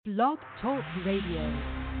Blog Talk Radio.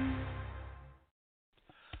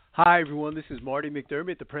 Hi everyone, this is Marty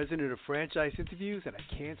McDermott, the president of Franchise Interviews, and I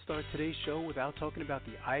can't start today's show without talking about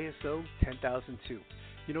the ISO 10002.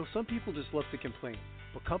 You know, some people just love to complain,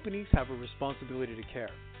 but companies have a responsibility to care.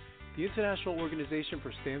 The International Organization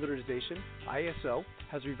for Standardization, ISO,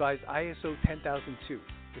 has revised ISO 10002,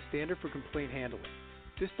 the standard for complaint handling.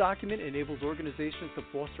 This document enables organizations to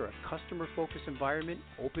foster a customer-focused environment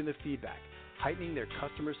open to feedback, heightening their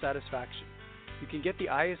customer satisfaction. You can get the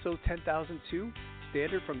ISO 10002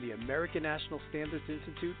 standard from the American National Standards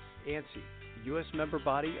Institute, ANSI, the U.S. member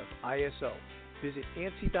body of ISO. Visit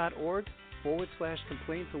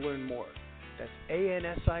ANSI.org/complain to learn more. That's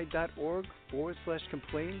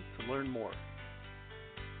ANSI.org/complain to learn more.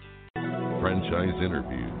 Franchise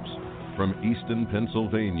interviews. From Easton,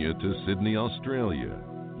 Pennsylvania to Sydney, Australia,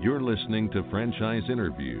 you're listening to Franchise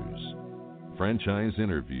Interviews. Franchise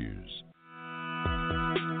Interviews.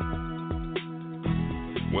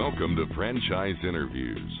 Welcome to Franchise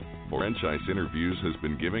Interviews. Franchise Interviews has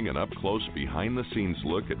been giving an up-close, behind-the-scenes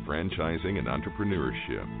look at franchising and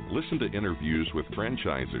entrepreneurship. Listen to interviews with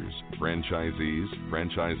franchisers, franchisees,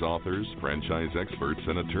 franchise authors, franchise experts,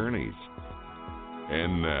 and attorneys.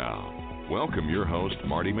 And now, welcome your host,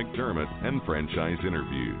 Marty McDermott, and Franchise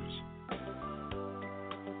Interviews.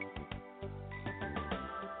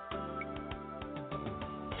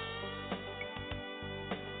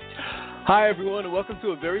 Hi everyone, and welcome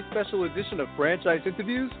to a very special edition of Franchise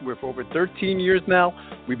Interviews, where for over 13 years now,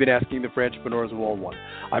 we've been asking the Franchpreneurs one-on-one.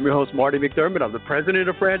 I'm your host, Marty McDermott. I'm the president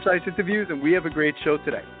of Franchise Interviews, and we have a great show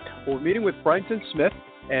today. We're meeting with Brynson Smith,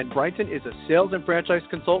 and Brynson is a sales and franchise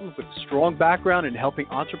consultant with a strong background in helping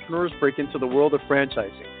entrepreneurs break into the world of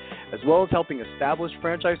franchising, as well as helping established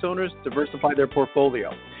franchise owners diversify their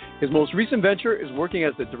portfolio. His most recent venture is working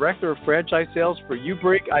as the director of franchise sales for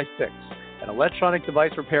uBreakiFix, an electronic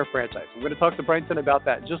device repair franchise. We're going to talk to Brynson about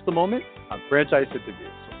that in just a moment on Franchise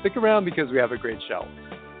Interviews. So stick around because we have a great show.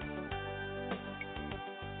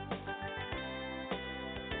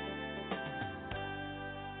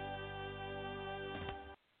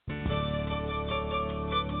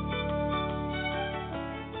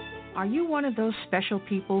 Are you one of those special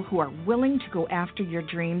people who are willing to go after your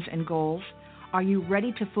dreams and goals? Are you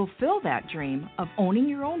ready to fulfill that dream of owning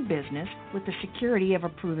your own business with the security of a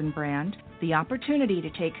proven brand? The opportunity to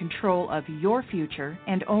take control of your future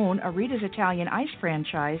and own a Rita's Italian Ice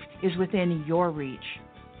franchise is within your reach.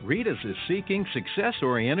 Rita's is seeking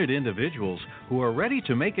success-oriented individuals who are ready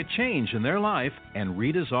to make a change in their life, and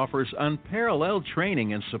Rita's offers unparalleled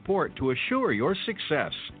training and support to assure your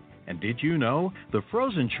success. And did you know the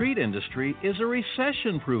frozen treat industry is a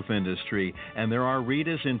recession-proof industry, and there are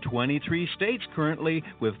Rita's in 23 states currently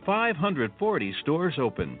with 540 stores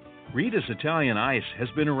open. Rita's Italian Ice has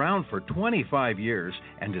been around for 25 years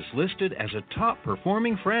and is listed as a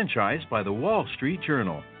top-performing franchise by the Wall Street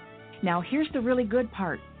Journal. Now here's the really good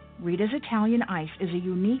part. Rita's Italian Ice is a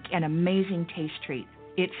unique and amazing taste treat.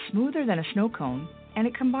 It's smoother than a snow cone, and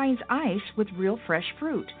it combines ice with real fresh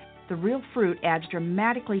fruit. The real fruit adds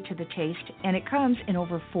dramatically to the taste, and it comes in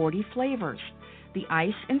over 40 flavors. The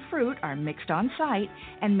ice and fruit are mixed on site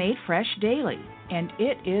and made fresh daily, and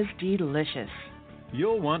it is delicious.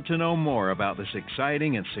 You'll want to know more about this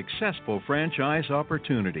exciting and successful franchise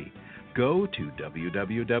opportunity. Go to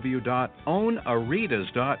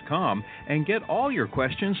www.ownaritas.com and get all your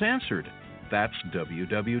questions answered. That's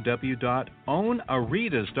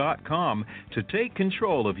www.ownaritas.com to take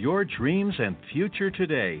control of your dreams and future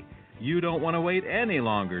today. You don't want to wait any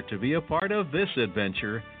longer to be a part of this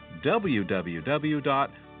adventure.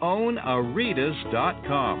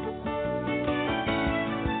 www.ownaritas.com.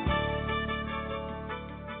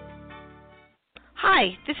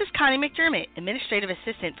 Hi, this is Connie McDermott, Administrative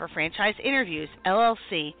Assistant for Franchise Interviews,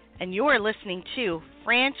 LLC, and you're listening to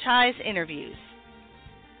Franchise Interviews.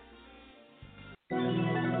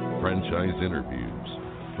 Franchise Interviews.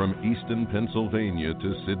 From Easton, Pennsylvania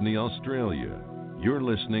to Sydney, Australia, you're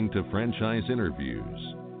listening to Franchise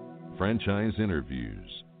Interviews. Franchise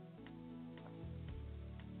Interviews.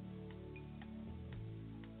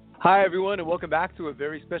 Hi everyone, and welcome back to a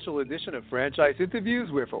very special edition of Franchise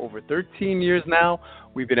Interviews, where for over 13 years now,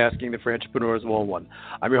 we've been asking the Franchpreneurs one-on-one.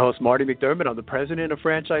 I'm your host, Marty McDermott. I'm the president of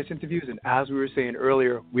Franchise Interviews, and as we were saying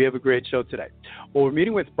earlier, we have a great show today. Well, we're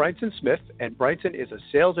meeting with Brynson Smith, and Brynson is a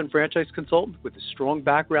sales and franchise consultant with a strong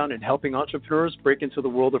background in helping entrepreneurs break into the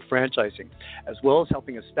world of franchising, as well as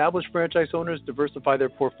helping established franchise owners diversify their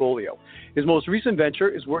portfolio. His most recent venture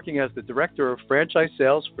is working as the director of franchise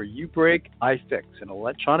sales for uBreakiFix, an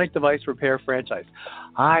electronic device repair franchise.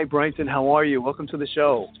 Hi, Brynson. How are you? Welcome to the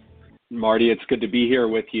show. Marty, it's good to be here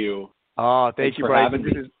with you. Oh, Thanks thank you, for Brynson. having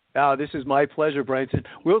me. This is my pleasure, Brynson.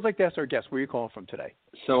 We always like to ask our guests, where are you calling from today?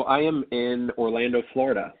 So I am in Orlando,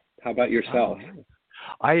 Florida. How about yourself? Oh,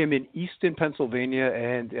 I am in Easton, Pennsylvania,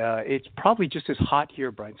 and it's probably just as hot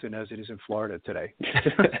here, Brynson, as it is in Florida today.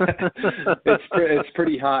 It's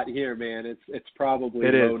pretty hot here, man. It's probably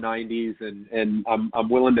low 90s, and I'm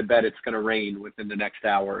willing to bet it's going to rain within the next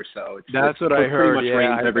hour or so. That's what I heard. Pretty much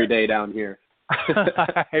rains every day down here.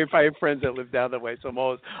 I have friends that live down that way, so I'm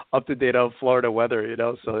always up to date on Florida weather,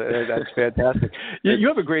 so that's fantastic. You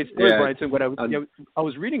have a great story, Brynson. When I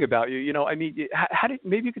was reading about you, how did,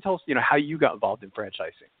 maybe you could tell us, how you got involved in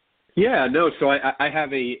franchising. Yeah, no, so I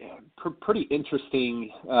have a pretty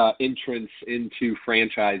interesting entrance into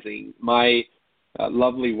franchising. My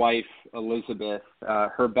lovely wife, Elizabeth,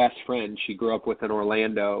 her best friend she grew up with in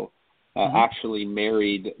Orlando, actually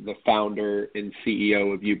married the founder and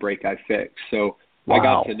CEO of uBreakiFix. So I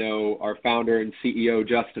got to know our founder and CEO,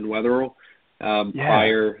 Justin Wetherell,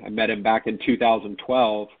 prior. I met him back in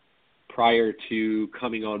 2012. Prior to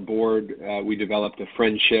coming on board, we developed a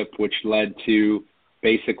friendship, which led to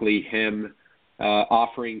basically him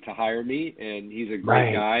offering to hire me. And he's a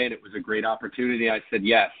great guy, and it was a great opportunity. I said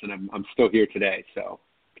yes, and I'm still here today. So.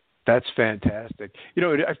 That's fantastic.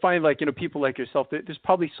 I find people like yourself, there's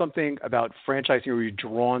probably something about franchising where you're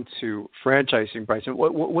drawn to franchising, Brynson.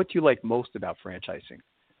 What do you like most about franchising?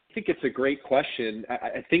 I think it's a great question.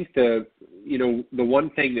 I think the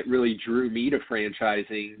one thing that really drew me to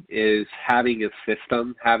franchising is having a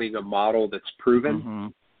system, having a model that's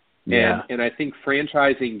proven. And I think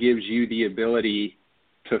franchising gives you the ability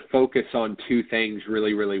to focus on two things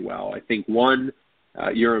really, really well. I think one,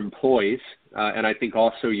 your employees, and I think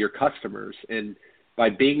also your customers. And by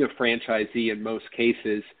being a franchisee in most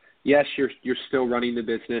cases, yes, you're still running the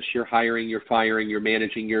business, you're hiring, you're firing, you're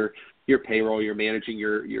managing your payroll, you're managing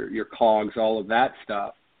your COGS, all of that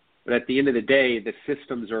stuff. But at the end of the day, the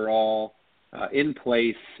systems are all in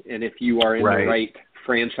place, and if you are in the right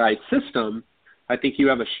franchise system, I think you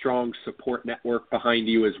have a strong support network behind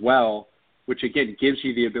you as well, which again gives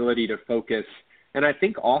you the ability to focus. And I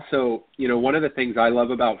think also, one of the things I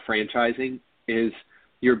love about franchising is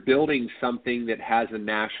you're building something that has a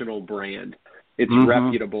national brand. It's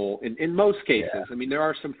reputable in most cases. Yeah. I mean, there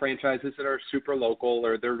are some franchises that are super local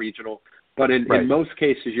or they're regional, but in most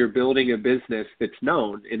cases, you're building a business that's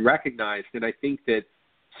known and recognized. And I think that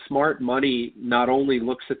smart money not only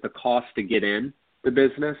looks at the cost to get in the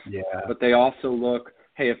business, but they also look,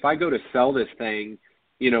 hey, if I go to sell this thing,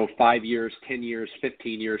 5 years, 10 years,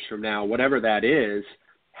 15 years from now, whatever that is,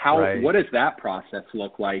 what does that process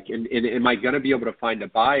look like? And am I going to be able to find a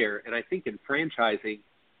buyer? And I think in franchising,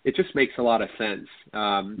 it just makes a lot of sense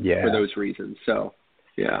for those reasons. So,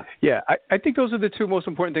 yeah. I think those are the two most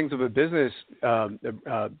important things of a business,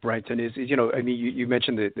 Brynson, is you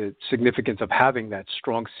mentioned the significance of having that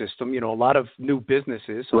strong system. A lot of new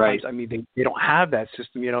businesses, sometimes, they don't have that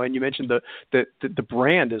system, and you mentioned the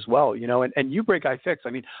brand as well, and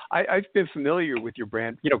uBreakiFix. I've been familiar with your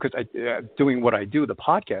brand, because doing what I do, the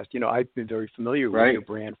podcast, I've been very familiar with your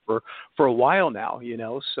brand for a while now,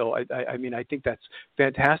 so I think that's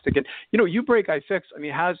fantastic. And, uBreakiFix,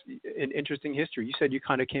 has an interesting history. You said you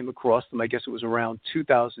kind of came across them, I guess it was around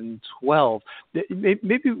 2012.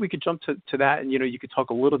 Maybe we could jump to that, and you could talk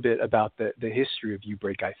a little bit about the history of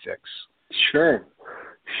uBreakiFix. Sure.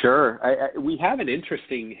 We have an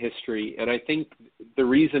interesting history, and I think the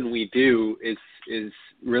reason we do is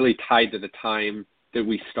really tied to the time that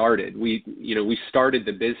we started. We started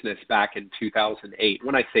the business back in 2008.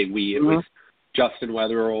 When I say we, it was Justin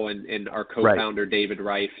Wetherell and our co-founder David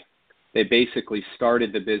Reif. They basically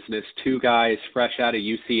started the business, two guys fresh out of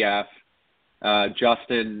UCF.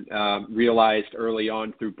 Justin realized early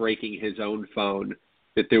on through breaking his own phone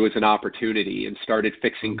that there was an opportunity and started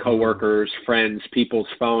fixing coworkers, friends, people's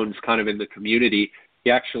phones kind of in the community.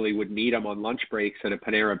 He actually would meet them on lunch breaks at a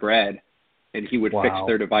Panera Bread, and he would fix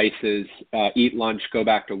their devices, eat lunch, go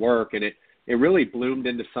back to work. And it really bloomed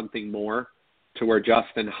into something more, to where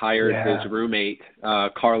Justin hired his roommate,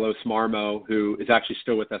 Carlos Marmo, who is actually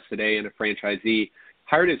still with us today and a franchisee,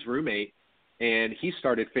 hired his roommate, and he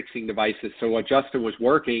started fixing devices. So while Justin was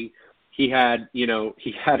working, he had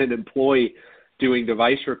an employee doing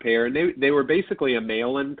device repair, and they were basically a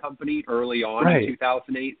mail-in company early on in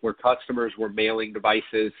 2008, where customers were mailing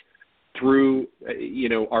devices through,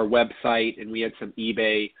 our website, and we had some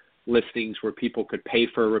eBay listings where people could pay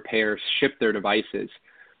for repairs, ship their devices.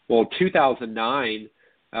 Well, 2009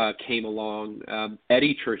 came along.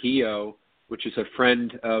 Eddie Trujillo, which is a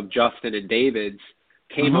friend of Justin and David's,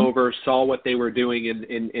 came over, saw what they were doing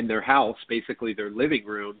in their house, basically their living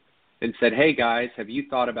room, and said, hey, guys, have you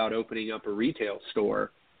thought about opening up a retail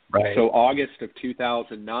store? Right. So August of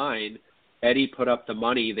 2009, Eddie put up the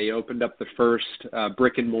money. They opened up the first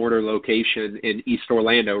brick and mortar location in East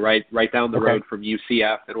Orlando, right down the road from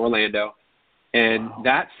UCF in Orlando. And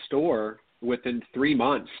that store, within 3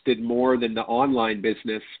 months, did more than the online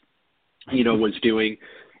business, was doing.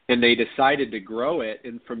 And they decided to grow it.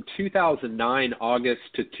 And from 2009 August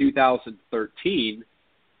to 2013,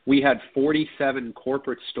 we had 47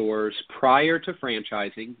 corporate stores prior to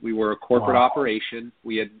franchising. We were a corporate operation.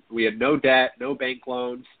 We had no debt, no bank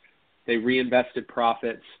loans. They reinvested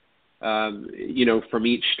profits, from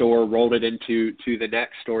each store, rolled it into the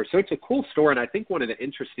next store. So it's a cool store. And I think one of the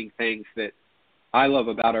interesting things that I love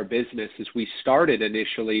about our business is we started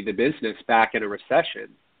initially the business back in a recession.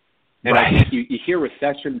 And I think you hear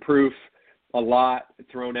recession-proof a lot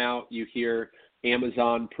thrown out. You hear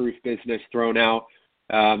Amazon-proof business thrown out.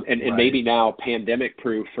 And maybe now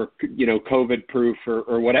pandemic-proof or, COVID-proof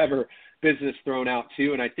or whatever business thrown out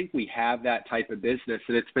too. And I think we have that type of business.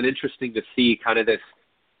 And it's been interesting to see kind of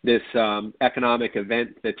this economic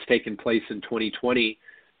event that's taken place in 2020,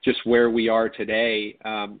 just where we are today.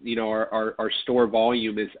 Our store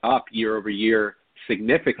volume is up year over year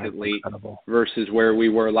significantly versus where we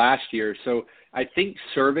were last year. So I think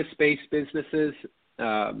service-based businesses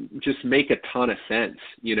just make a ton of sense,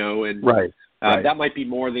 and that might be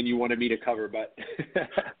more than you wanted me to cover, but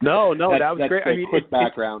no, that was great. I mean, quick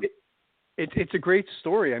background. It's a great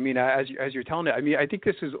story. I mean, as you're telling it, I mean, I think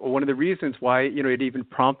this is one of the reasons why, it even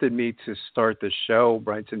prompted me to start the show,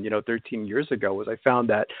 Brynson, 13 years ago, was I found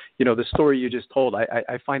that, the story you just told,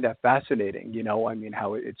 I find that fascinating, I mean,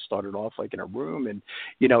 how it started off like in a room and,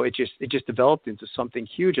 it just developed into something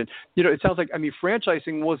huge. And, it sounds like, I mean,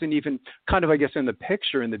 franchising wasn't even kind of, I guess, in the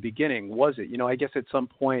picture in the beginning, was it? I guess at some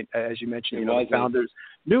point, as you mentioned, the founders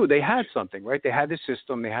knew they had something, right? They had the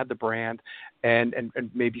system, they had the brand, and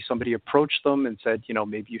maybe somebody approached them and said,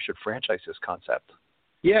 maybe you should franchise this concept.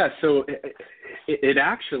 Yeah, so it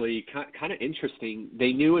actually kind of interesting.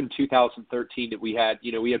 They knew in 2013 that we had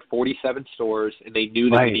 47 stores, and they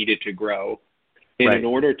knew that we needed to grow. And in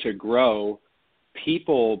order to grow,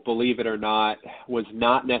 people, believe it or not, was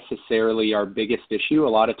not necessarily our biggest issue. A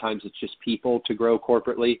lot of times it's just people to grow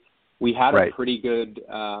corporately. We had a pretty good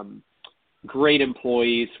great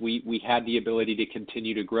employees. We had the ability to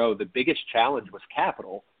continue to grow. The biggest challenge was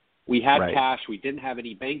capital. We had cash. We didn't have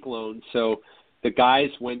any bank loans. So the guys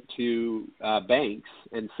went to banks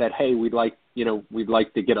and said, "Hey, we'd like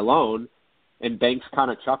to get a loan." And banks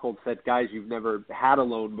kind of chuckled, said, "Guys, you've never had a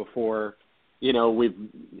loan before. No."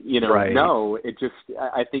 It just,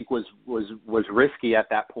 I think was risky at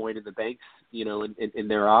that point in the banks, in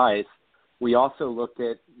their eyes. We also looked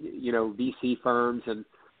at, VC firms and,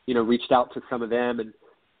 reached out to some of them, and,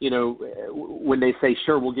 when they say,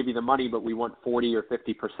 "Sure, we'll give you the money, but we want 40 or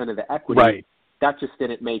 50% of the equity," that just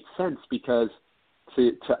didn't make sense, because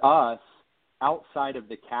to us, outside of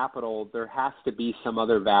the capital, there has to be some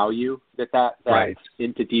other value that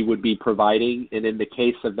entity would be providing. And in the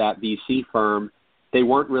case of that VC firm, they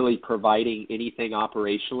weren't really providing anything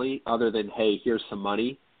operationally other than, "Hey, here's some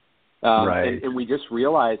money." And we just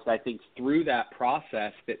realized, I think, through that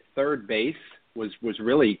process, that third base was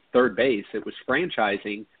really third base. It was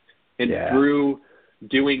franchising. And through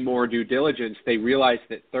doing more due diligence, they realized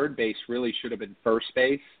that third base really should have been first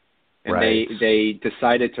base. And they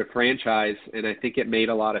decided to franchise, and I think it made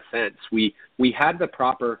a lot of sense. We had the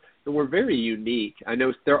proper, and we're very unique. I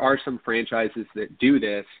know there are some franchises that do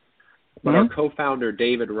this, but our co-founder,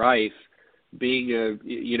 David Rife, being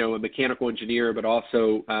a mechanical engineer, but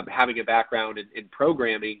also having a background in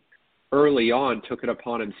programming, early on took it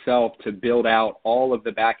upon himself to build out all of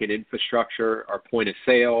the back-end infrastructure, our point of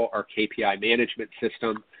sale, our KPI management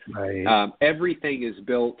system. Everything is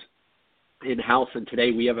built in-house, and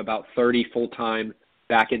today we have about 30 full-time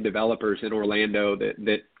back-end developers in Orlando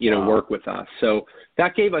that work with us. So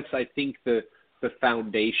that gave us, I think, the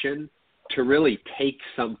foundation to really take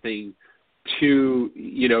something to,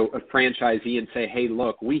 a franchisee and say, "Hey,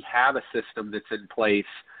 look, we have a system that's in place.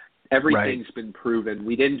 Everything's been proven.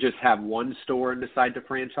 We didn't just have one store and decide to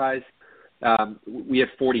franchise. We have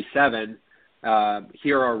 47.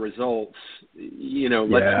 Here are our results.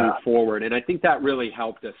 Let's move forward." And I think that really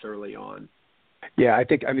helped us early on. Yeah, I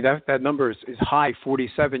think, that number is high,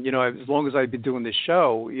 47. As long as I've been doing this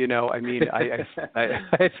show, I've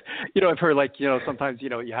heard sometimes,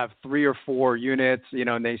 you have 3 or 4 units,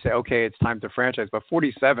 and they say, "Okay, it's time to franchise." But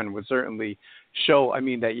 47 would certainly show,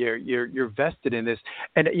 that you're vested in this.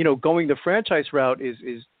 And, going the franchise route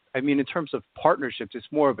is in terms of partnerships,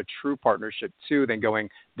 it's more of a true partnership too than going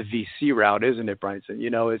the VC route, isn't it, Brynson?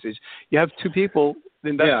 You have two people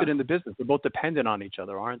invested in the business. They're both dependent on each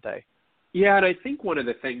other, aren't they? Yeah, and I think one of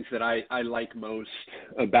the things that I like most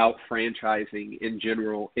about franchising in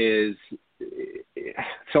general is,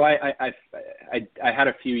 so I had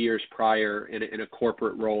a few years prior in a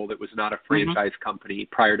corporate role that was not a franchise company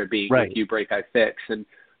prior to being with uBreakiFix, and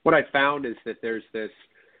what I found is that there's this,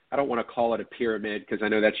 I don't want to call it a pyramid because I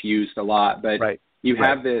know that's used a lot, but you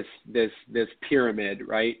have this pyramid,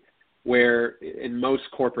 right, where in most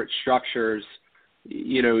corporate structures,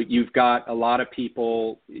 you know, you've got a lot of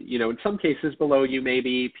people, you know, in some cases below you,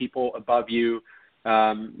 maybe people above you,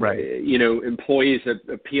 you know, employees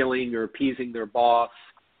appealing or appeasing their boss.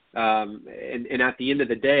 And at the end of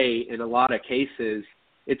the day, in a lot of cases,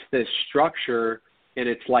 it's this structure and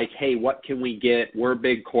it's like, hey, what can we get? We're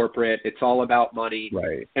big corporate. It's all about money.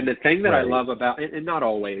 Right. And the thing that I love about, and not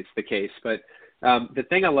always the case, but the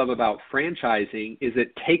thing I love about franchising is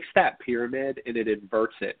it takes that pyramid and it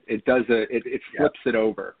inverts it. It does it flips it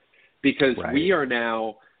over, because we are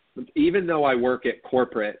now, even though I work at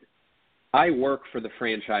corporate, I work for the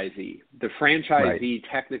franchisee. The franchisee,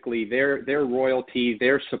 technically, their royalty,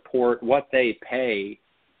 their support, what they pay,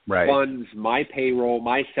 funds my payroll,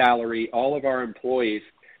 my salary, all of our employees.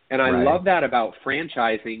 And I love that about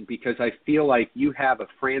franchising, because I feel like you have a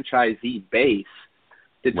franchisee base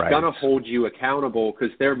that's going to hold you accountable,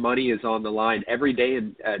 because their money is on the line every day,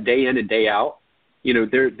 and day in and day out. You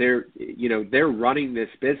know, they're running this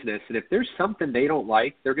business, and if there's something they don't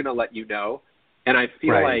like, they're going to let you know. And I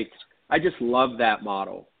feel like I just love that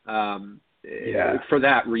model. For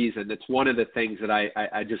that reason, it's one of the things that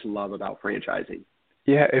I just love about franchising.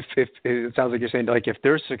 Yeah, if it sounds like you're saying, like, if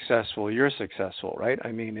they're successful, you're successful, right?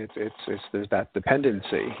 I mean, it's there's that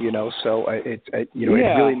dependency, you know. So it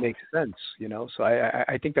really makes sense, you know. So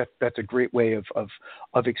I think that's a great way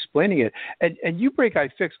of explaining it. And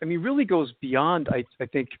uBreakiFix, I mean, really goes beyond, I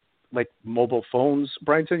think, like mobile phones,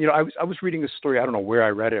 Brynson. You know, I was reading a story. I don't know where I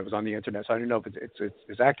read it. It was on the internet, so I don't know if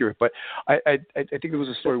it's accurate. But I think it was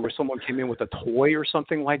a story where someone came in with a toy or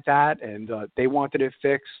something like that, and they wanted it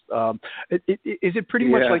fixed. Is it pretty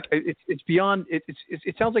much like it's beyond?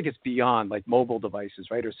 It sounds like it's beyond like mobile devices,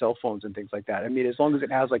 right, or cell phones and things like that. I mean, as long as it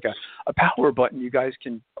has like a power button, you guys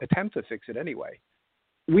can attempt to fix it anyway.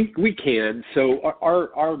 We can. So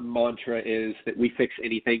our mantra is that we fix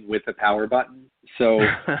anything with a power button. So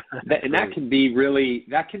that can be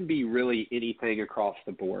really anything across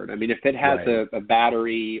the board. I mean, if it has a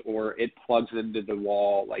battery or it plugs into the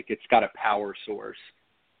wall, like it's got a power source,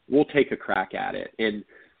 we'll take a crack at it. And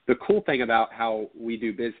the cool thing about how we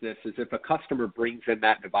do business is if a customer brings in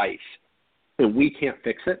that device and we can't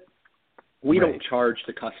fix it, we don't charge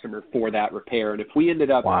the customer for that repair. And if we ended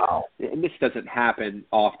up, and this doesn't happen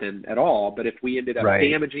often at all, but if we ended up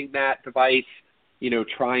damaging that device, you know,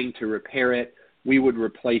 trying to repair it, we would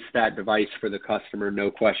replace that device for the customer, no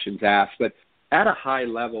questions asked. But at a high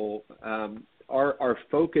level, our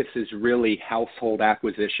focus is really household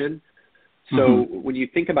acquisition. So when you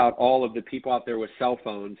think about all of the people out there with cell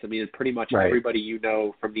phones, I mean, pretty much everybody you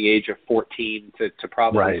know from the age of 14 to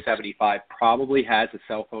probably 75 probably has a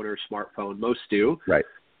cell phone or a smartphone. Most do.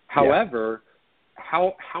 However,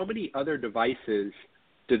 how many other devices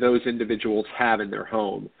do those individuals have in their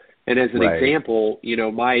home? And as an example, you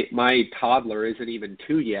know, my toddler isn't even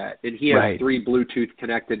 2 yet, and he has 3 Bluetooth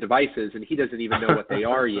connected devices, and he doesn't even know what they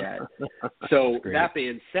are yet. So that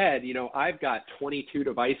being said, you know, I've got 22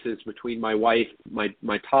 devices between my wife,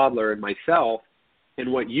 my toddler, and myself,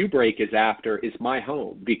 and what uBreak is after is my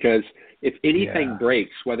home, because if anything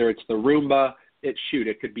breaks, whether it's the Roomba, it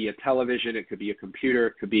could be a television, it could be a computer,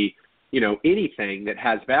 it could be, you know, anything that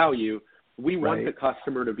has value. We want the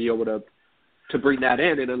customer to be able to bring that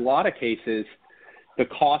in. And in a lot of cases, the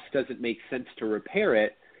cost doesn't make sense to repair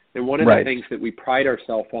it. And one of the things that we pride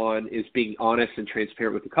ourselves on is being honest and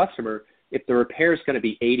transparent with the customer. If the repair is going to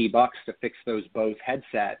be $80 to fix those Bose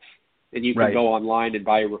headsets, and you can go online and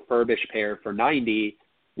buy a refurbished pair for $90,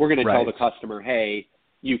 we're going to tell the customer, hey,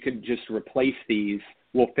 you can just replace these.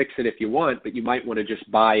 We'll fix it if you want, but you might want to just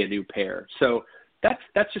buy a new pair. So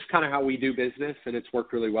that's just kind of how we do business, and it's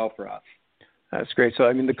worked really well for us. That's great. So,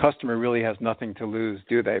 I mean, the customer really has nothing to lose,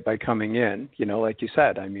 do they, by coming in? You know, like you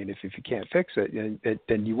said, I mean, if you can't fix it,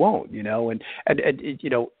 then you won't, you know. And you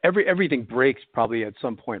know, everything breaks probably at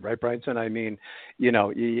some point, right, Brynson? I mean, you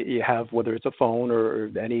know, you have, whether it's a phone or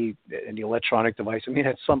any electronic device, I mean,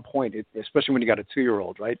 at some point, especially when you got a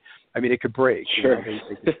 2-year-old, right? I mean, it could break. Sure. You know,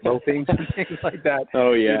 they could throw things and things like that.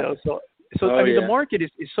 Oh, yeah. You know, so I mean, the market is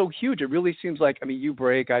so huge. It really seems like, I mean,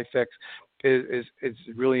 uBreakiFix is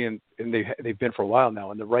really and they've been for a while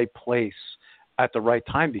now in the right place at the right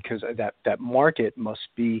time, because that market must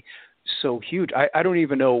be so huge. I don't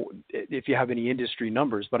even know if you have any industry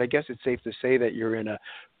numbers, but I guess it's safe to say that you're in a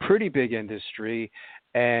pretty big industry,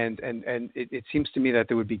 and it seems to me that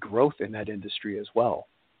there would be growth in that industry as well.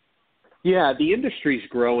 Yeah, the industry's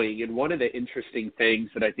growing, and one of the interesting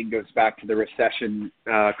things that I think goes back to the recession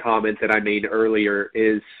comment that I made earlier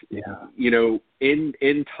is,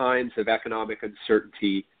 in times of economic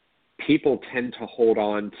uncertainty, people tend to hold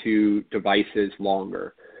on to devices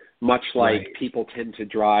longer, much like people tend to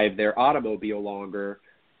drive their automobile longer.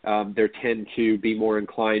 They tend to be more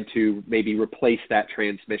inclined to maybe replace that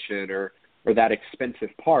transmission or that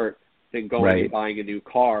expensive part than going and buying a new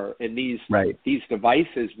car. And these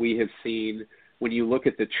devices we have seen, when you look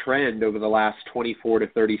at the trend over the last 24 to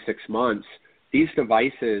 36 months, these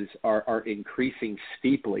devices are increasing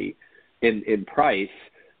steeply in price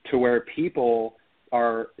to where people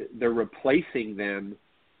they're replacing them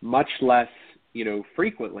much less,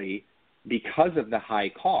 frequently because of the high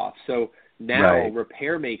cost. So now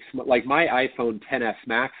repair makes, like my iPhone XS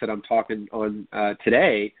Max that I'm talking on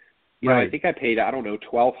today, I think I paid, $1,200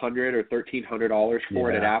 or $1,300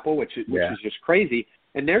 for it at Apple, which is just crazy.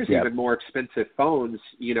 And there's even more expensive phones,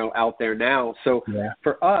 out there now. So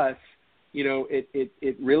for us,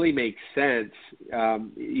 it really makes sense,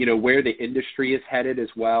 where the industry is headed as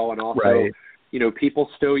well. And also, people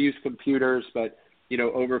still use computers, but,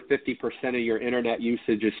 over 50% of your internet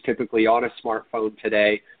usage is typically on a smartphone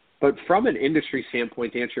today. But from an industry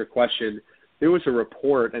standpoint, to answer your question, there was a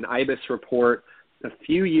report, an IBIS report, a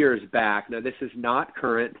few years back. Now, this is not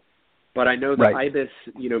current, but I know that IBIS,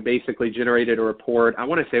 basically generated a report. I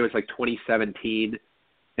want to say it was like 2017,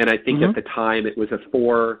 and I think at the time it was a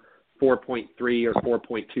 $4.3 or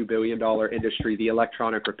 $4.2 billion industry, the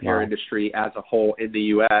electronic repair industry as a whole in the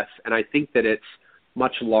U.S. And I think that it's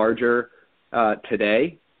much larger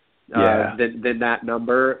today than that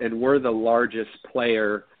number, and we're the largest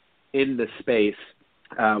player in the space.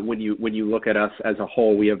 When you look at us as a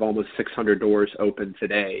whole, we have almost 600 doors open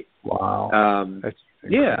today. Wow. That's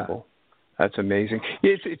incredible. That's amazing.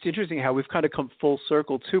 It's interesting how we've kind of come full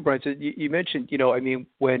circle too, Brynson. You mentioned,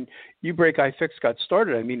 when uBreakiFix got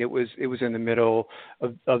started, it was in the middle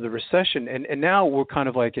of the recession, and now we're kind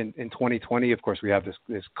of like in 2020. Of course, we have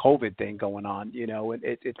this COVID thing going on, and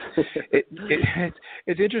it's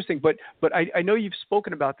interesting. But I know you've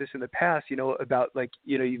spoken about this in the past, about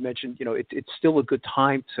you mentioned, it's still a good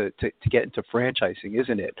time to get into franchising,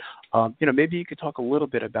 isn't it? Maybe you could talk a little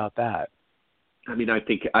bit about that. I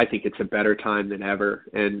think it's a better time than ever,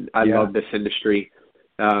 and I love this industry.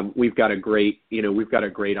 We've got a great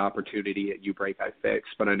opportunity at uBreakiFix,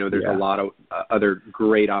 but I know there's a lot of other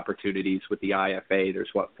great opportunities with the IFA. There's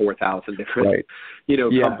 4,000 different,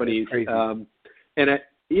 companies. And I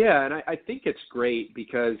think it's great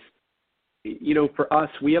because, for us,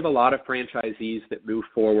 we have a lot of franchisees that move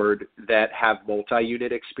forward that have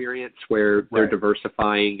multi-unit experience where they're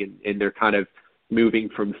diversifying and they're kind of moving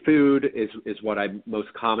from food is what I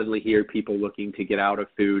most commonly hear, people looking to get out of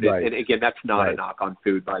food. And again, that's not a knock on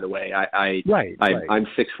food, by the way. I'm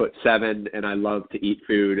 6'7" and I love to eat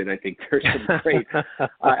food, and I think there's some great.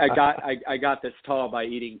 I got this tall by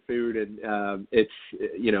eating food, and it's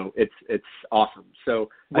awesome. So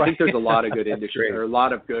I think there's a lot of good industry, or a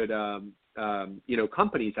lot of good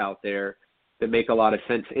companies out there that make a lot of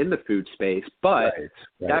sense in the food space. But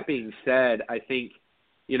that being said, I think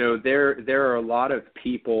there are a lot of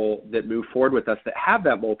people that move forward with us that have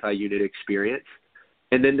that multi-unit experience.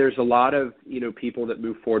 And then there's a lot of, people that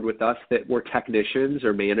move forward with us that were technicians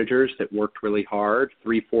or managers that worked really hard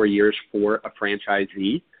 3-4 years for a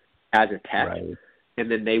franchisee as a tech. And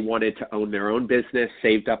then they wanted to own their own business,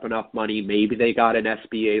 saved up enough money. Maybe they got an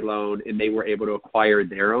SBA loan and they were able to acquire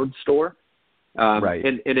their own store.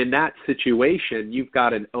 And in that situation, you've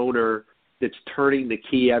got an owner that's turning the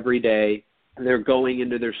key every day. They're going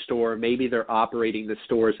into their store. Maybe they're operating the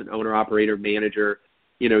store as an owner-operator manager.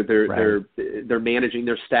 They're managing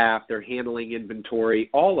their staff. They're handling inventory,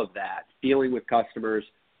 all of that, dealing with customers.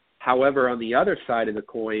 However, on the other side of the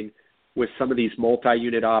coin, with some of these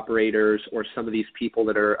multi-unit operators or some of these people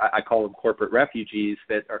that are, I call them corporate refugees,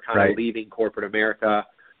 that are kind of leaving corporate America,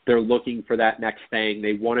 they're looking for that next thing.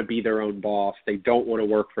 They want to be their own boss. They don't want to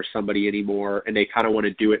work for somebody anymore, and they kind of want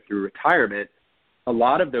to do it through retirement. A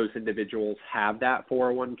lot of those individuals have that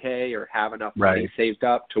 401k or have enough money saved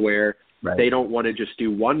up to where they don't want to just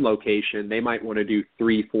do one location. They might want to do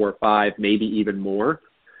 3, 4, 5, maybe even more.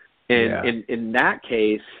 And in that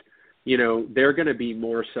case, they're going to be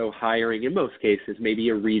more so hiring, in most cases, maybe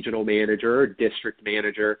a regional manager or district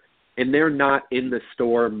manager, and they're not in the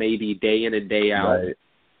store maybe day in and day out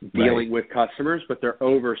dealing with customers, but they're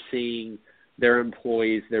overseeing their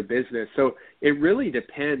employees, their business. So it really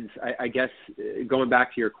depends, I guess, going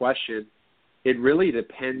back to your question, it really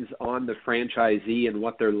depends on the franchisee and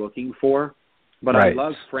what they're looking for. But I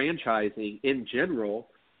love franchising in general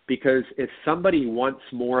because if somebody wants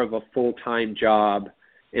more of a full-time job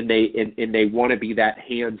and they want to be that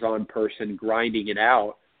hands-on person grinding it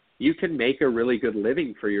out, you can make a really good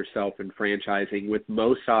living for yourself in franchising with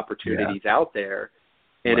most opportunities out there.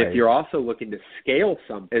 And if you're also looking to scale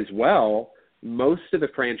some as well, most of the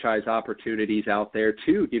franchise opportunities out there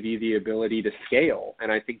too give you the ability to scale.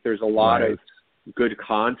 And I think there's a lot of good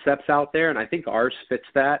concepts out there, and I think ours fits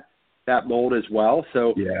that mold as well.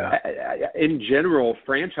 So in general,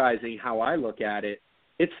 franchising, how I look at it,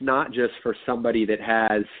 it's not just for somebody that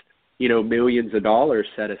has, millions of dollars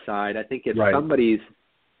set aside. I think if somebody's,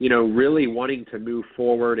 really wanting to move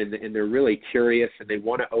forward and they're really curious and they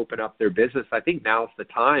want to open up their business, I think now's the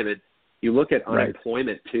time. And you look at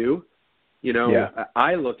unemployment too.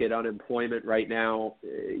 I look at unemployment right now,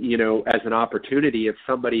 as an opportunity. If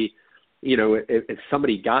somebody, if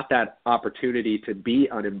somebody got that opportunity to be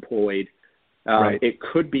unemployed, it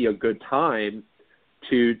could be a good time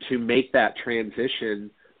to make that transition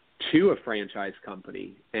to a franchise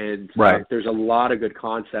company. And there's a lot of good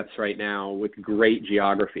concepts right now with great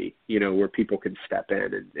geography, where people can step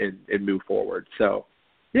in and move forward. So,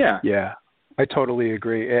 Yeah. I totally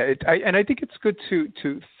agree. And I think it's good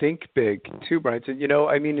to think big too, Brynson.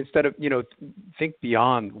 Instead of, think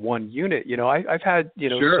beyond one unit. I've had,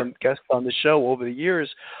 some guests on the show over the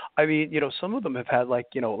years. Some of them have had like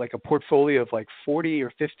a portfolio of like 40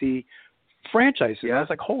 or 50 franchises. I was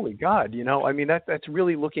like, holy God, that's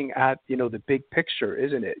really looking at, the big picture,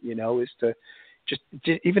 isn't it? Is to just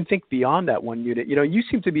even think beyond that one unit. You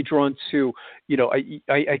seem to be drawn to,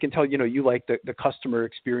 I can tell, you like the customer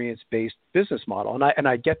experience based business model. And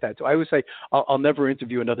I get that. So I would say I'll never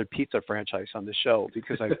interview another pizza franchise on the show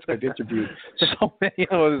because I've interviewed so many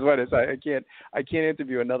of those. I can't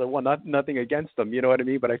interview another one. Nothing against them. You know what I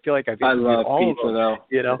mean? But I feel like I've interviewed all pizza, of them.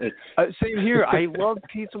 Though. Same here. I love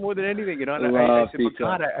pizza more than anything. And I said, but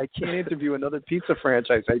God, I can't interview another pizza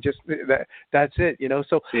franchise. That's it.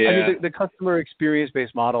 So the customer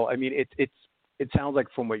experience-based model. It sounds like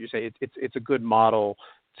from what you say, it's a good model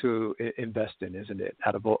to invest in, isn't it?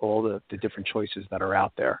 Out of all the different choices that are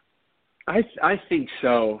out there. I think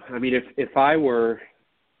so. If I were,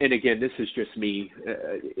 and again, this is just me.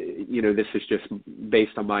 This is just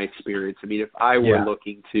based on my experience. If I were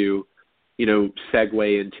looking to,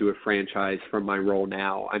 segue into a franchise from my role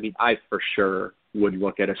now, I for sure would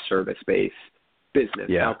look at a service-based business.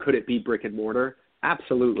 Now, could it be brick and mortar?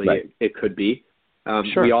 Absolutely, it could be.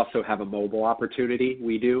 We also have a mobile opportunity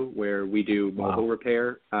where we do mobile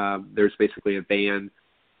repair. There's basically a van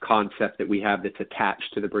concept that we have that's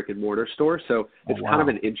attached to the brick and mortar store. So it's kind of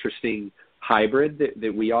an interesting hybrid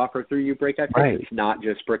that we offer through uBreakiFix. It's not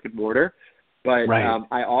just brick and mortar. But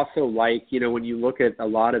I also like, when you look at a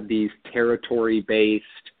lot of these territory-based,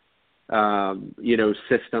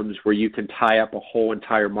 systems where you can tie up a whole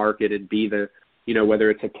entire market and be the,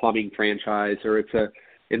 whether it's a plumbing franchise or it's a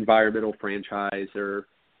environmental franchise or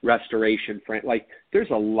restoration like there's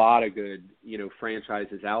a lot of good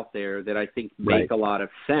franchises out there that I think make a lot of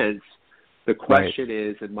sense. The question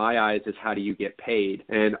is, in my eyes, is how do you get paid?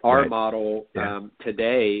 And our model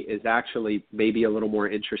today is actually maybe a little more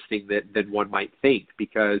interesting than one might think,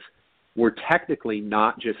 because we're technically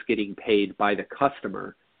not just getting paid by the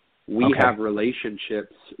customer. We have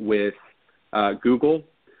relationships with Google.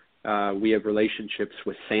 We have relationships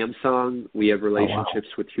with Samsung. We have relationships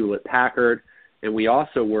with Hewlett-Packard. And we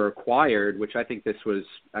also were acquired, which I think this was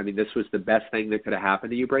the best thing that could have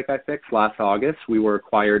happened to uBreakiFix last August. We were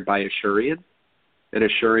acquired by Asurion. And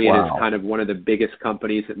Asurion is kind of one of the biggest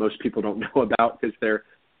companies that most people don't know about, because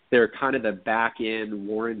they're kind of the back-end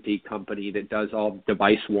warranty company that does all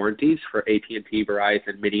device warranties for AT&T,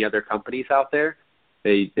 Verizon, many other companies out there.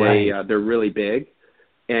 They're really big.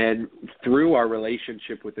 And through our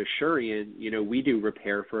relationship with Asurion, we do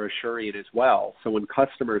repair for Asurion as well. So when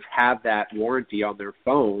customers have that warranty on their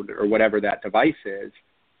phone or whatever that device is,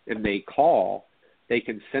 and they call, they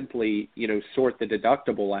can simply, sort the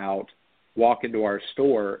deductible out, walk into our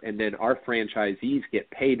store, and then our franchisees get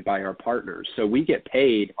paid by our partners. So we get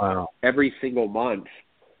paid every single month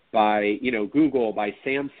by, Google, by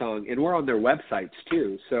Samsung, and we're on their websites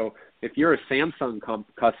too. So if you're a Samsung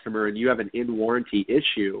customer and you have an in-warranty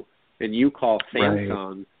issue and you call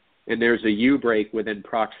Samsung and there's a uBreak within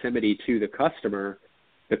proximity to the customer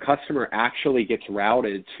actually gets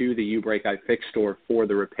routed to the uBreakiFix store for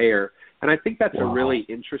the repair. And I think that's a really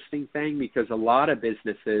interesting thing, because a lot of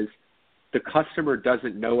businesses, the customer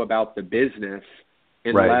doesn't know about the business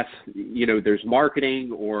unless, there's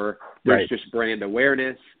marketing or there's just brand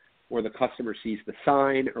awareness or the customer sees the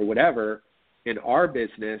sign or whatever. In our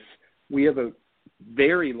business, we have a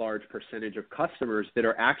very large percentage of customers that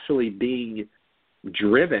are actually being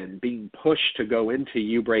driven, being pushed to go into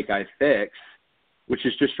uBreakiFix, which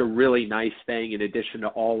is just a really nice thing in addition to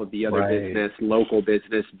all of the other business, local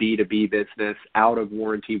business, B2B business,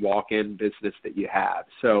 out-of-warranty walk-in business that you have.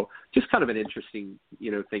 So just kind of an interesting,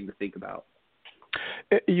 thing to think about.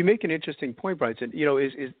 You make an interesting point, Brynson.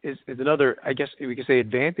 Is another, I guess we could say,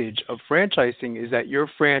 advantage of franchising is that your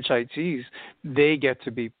franchisees, they get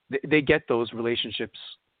those relationships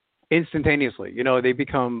instantaneously. They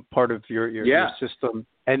become part of your system,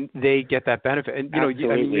 and they get that benefit. And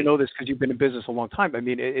you know this because you've been in business a long time. I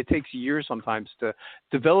mean, it takes years sometimes to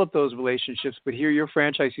develop those relationships. But here, your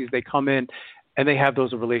franchisees, they come in and they have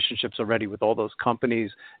those relationships already with all those companies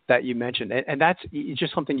that you mentioned. And that's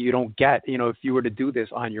just something you don't get, if you were to do this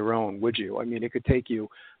on your own, would you? I mean, it could take you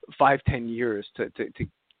 5-10 years to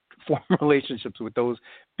form relationships with those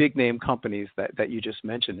big name companies that you just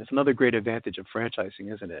mentioned. It's another great advantage of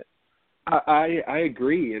franchising, isn't it? I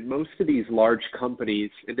agree. And most of these large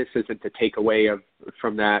companies, and this isn't to take away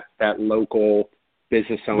from that local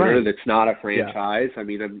business owner that's not a franchise. I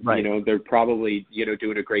mean, they're probably,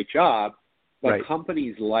 doing a great job. But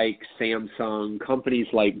companies like Samsung, companies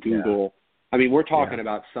like Google, I mean, we're talking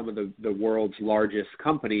about some of the world's largest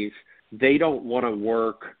companies. They don't want to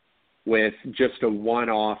work with just a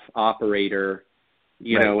one-off operator,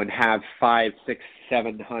 and have 500,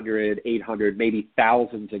 600, 700, 800, maybe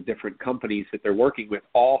thousands of different companies that they're working with,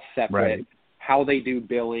 all separate, how they do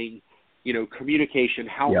billing, communication,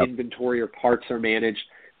 how inventory or parts are managed.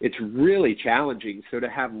 It's really challenging. So to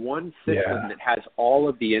have one system that has all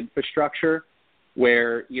of the infrastructure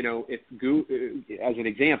where, if as an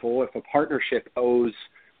example, if a partnership owes,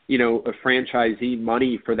 a franchisee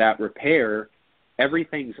money for that repair,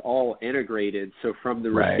 everything's all integrated. So from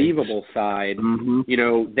the receivable side,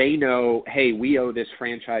 they know, hey, we owe this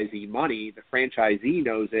franchisee money. The franchisee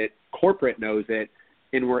knows it, corporate knows it,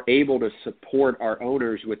 and we're able to support our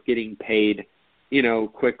owners with getting paid,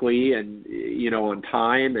 quickly and, on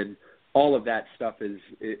time, and all of that stuff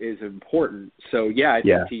is important. So I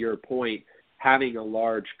think to your point, having a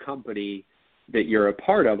large company that you're a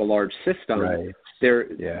part of, a large system, there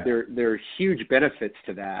are huge benefits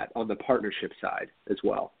to that on the partnership side as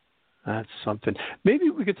well. That's something.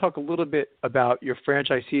 Maybe we could talk a little bit about your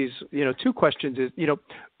franchisees. Two questions is,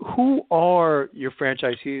 who are your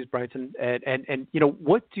franchisees, Brynson, and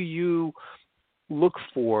what do you look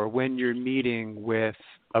for when you're meeting with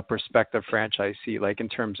a prospective franchisee, like in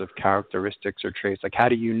terms of characteristics or traits? Like, how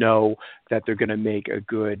do you know that they're going to make a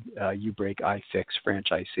good uBreakiFix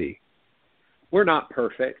franchisee? We're not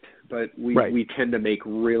perfect, but we tend to make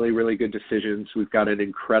really, really good decisions. We've got an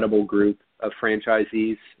incredible group of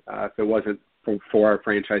franchisees. If it wasn't for our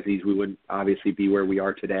franchisees, we wouldn't obviously be where we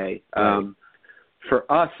are today. For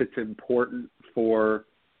us, it's important for,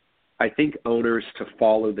 I think, owners to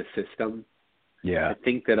follow the system. I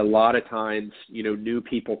think that a lot of times, new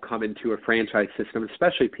people come into a franchise system,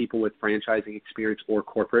 especially people with franchising experience or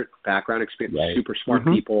corporate background experience, super smart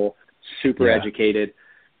people, super educated.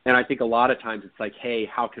 And I think a lot of times it's like, hey,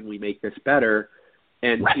 how can we make this better?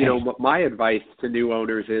 And, my advice to new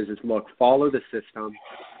owners is look, follow the system.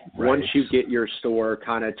 Once you get your store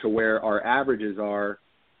kind of to where our averages are,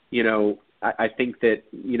 I think that,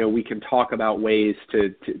 we can talk about ways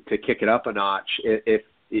to kick it up a notch if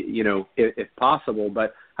possible.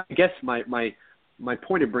 But I guess my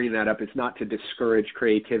point of bringing that up is not to discourage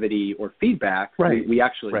creativity or feedback. We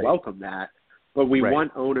actually welcome that, but we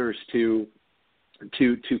want owners to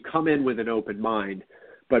come in with an open mind,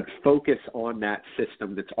 but focus on that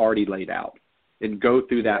system that's already laid out and go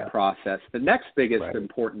through that process. The next biggest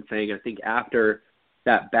important thing, I think, after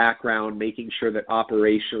that background, making sure that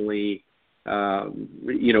operationally,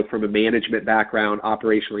 from a management background,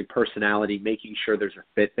 operationally, personality, making sure there's a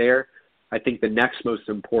fit there. I think the next most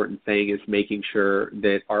important thing is making sure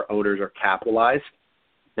that our owners are capitalized.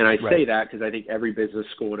 And I say that because I think every business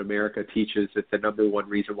school in America teaches that the number one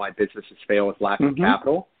reason why businesses fail is lack of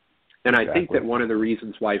capital. And I think that one of the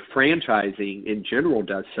reasons why franchising in general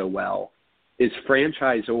does so well is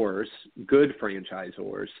franchisors, good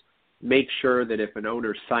franchisors, make sure that if an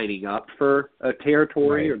owner's signing up for a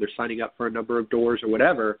territory or they're signing up for a number of doors or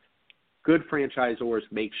whatever, good franchisors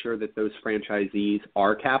make sure that those franchisees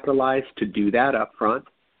are capitalized to do that up front.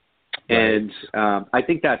 And I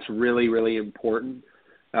think that's really, really important.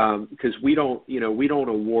 Because we don't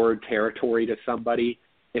award territory to somebody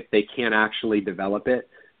if they can't actually develop it,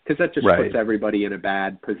 because that just puts everybody in a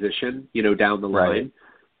bad position, down the line.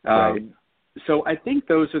 So I think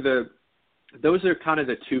those are kind of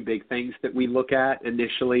the two big things that we look at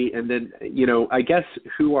initially. And then, I guess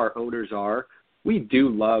who our owners are. We do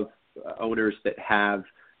love owners that have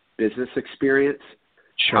business experience.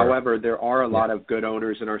 Sure. However, there are a lot of good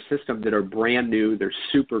owners in our system that are brand new. They're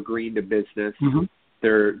super green to business. Mm-hmm.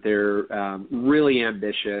 They're really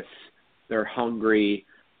ambitious. They're hungry.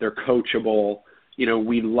 They're coachable.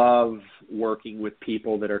 We love working with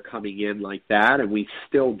people that are coming in like that, and we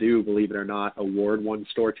still do, believe it or not, award one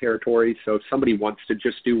store territories. So if somebody wants to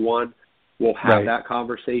just do one, we'll have that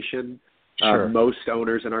conversation. Sure. Most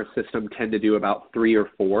owners in our system tend to do about 3 or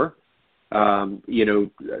 4,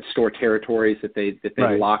 store territories that they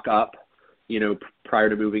lock up, prior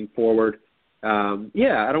to moving forward.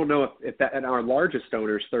 I don't know if that, and our largest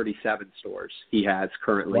owner is 37 stores he has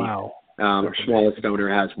currently. Wow. Our smallest owner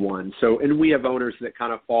has 1. So, and we have owners that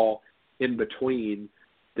kind of fall in between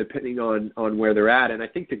depending on where they're at. And I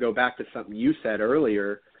think to go back to something you said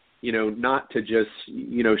earlier, not to just,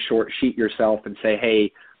 short sheet yourself and say,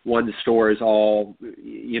 hey, one store is all,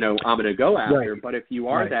 I'm going to go after. Right. But if you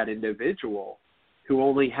are that individual who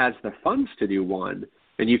only has the funds to do one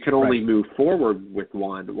and you can only move forward with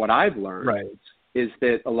one, what I've learned is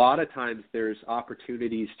that a lot of times there's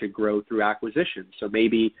opportunities to grow through acquisition. So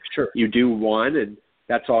maybe you do one and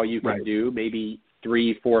that's all you can do. Maybe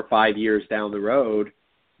 3, 4, 5 years down the road,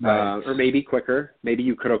 or maybe quicker, maybe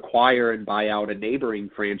you could acquire and buy out a neighboring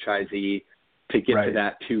franchisee to get to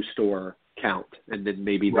that 2-store count, and then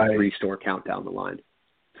maybe the 3-store count down the line.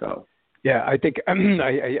 So. Yeah, I think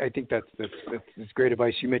I think that's great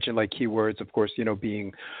advice. You mentioned like keywords, of course,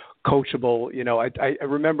 being coachable. I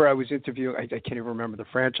remember I was interviewing, I can't even remember the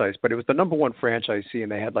franchise, but it was the number 1 franchisee,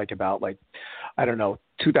 and they had about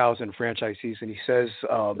 2,000 franchisees. And he says,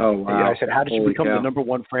 I said, how did you become the number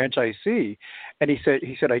 1 franchisee? And he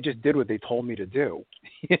said, I just did what they told me to do,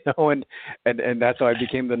 and that's how I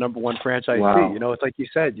became the number 1 franchisee. Wow. It's like you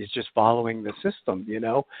said, it's just following the system,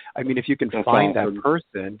 I mean, if you can find that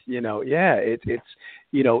person,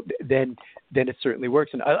 then it certainly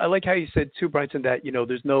works. And I like how you said too, Brynson, that,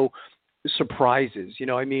 there's no surprises.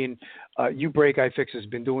 I mean, uBreakiFix has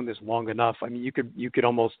been doing this long enough. I mean, you could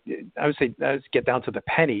almost, I would say, get down to the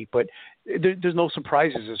penny, but there's no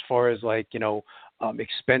surprises as far as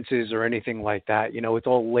expenses or anything like that. It's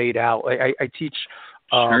all laid out. I teach,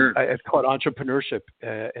 I've taught entrepreneurship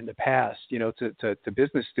in the past, to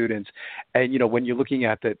business students. And, when you're looking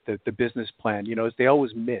at the business plan, they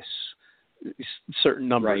always miss certain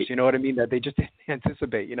numbers, you know what I mean, that they just didn't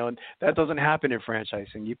anticipate, and that doesn't happen in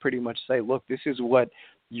franchising. You pretty much say, look, this is what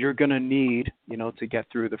you're going to need, to get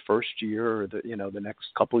through the first year or the next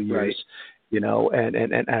couple of years, and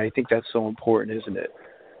I think that's so important, isn't it?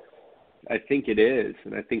 I think it is.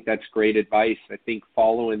 And I think that's great advice. I think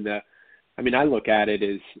I look at it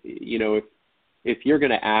as, if you're going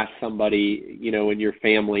to ask somebody, in your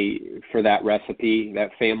family for that recipe, that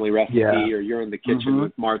family recipe, or you're in the kitchen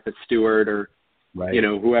with Martha Stewart or,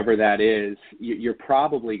 whoever that is, you're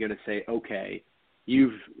probably going to say, okay,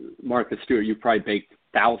 Martha Stewart, you've probably baked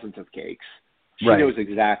thousands of cakes. She knows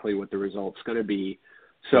exactly what the result's going to be.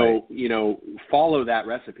 So, follow that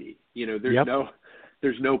recipe.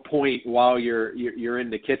 There's no point while you're in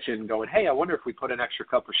the kitchen going, hey, I wonder if we put an extra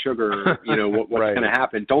cup of sugar, what's going to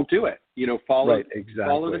happen? Don't do it. Follow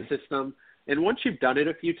the system. And once you've done it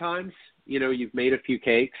a few times, you've made a few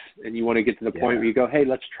cakes and you want to get to the point where you go, hey,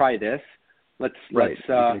 let's try this. Let's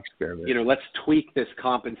tweak this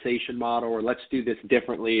compensation model, or let's do this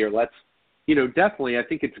differently, or let's, definitely, I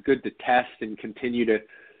think it's good to test and continue to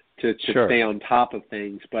stay on top of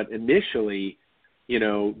things. But initially,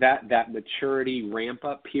 that maturity ramp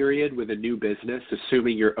up period with a new business,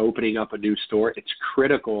 assuming you're opening up a new store, it's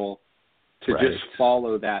critical to just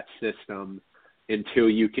follow that system until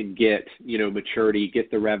you can get, maturity,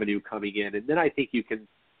 get the revenue coming in. And then I think you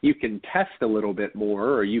can test a little bit more,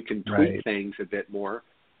 or you can tweak things a bit more,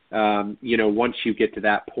 once you get to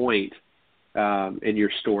that point, and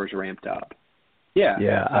your store's ramped up. Yeah,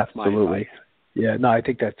 that's absolutely. My advice. Yeah, no, I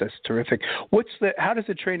think that's terrific. How does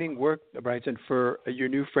the training work, Brynson, for your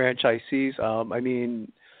new franchisees?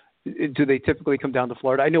 Do they typically come down to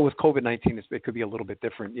Florida? I know with COVID-19, it could be a little bit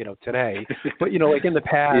different, today. But, like in the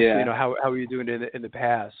past, how are you doing it in the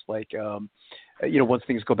past? Once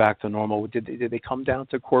things go back to normal, did they come down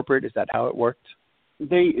to corporate? Is that how it worked?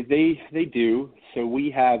 They do. So we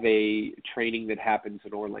have a training that happens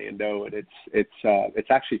in Orlando, and it's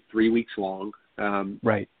actually 3 weeks long.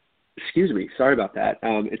 Excuse me. Sorry about that.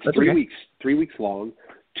 It's That's 3 weeks. 3 weeks long.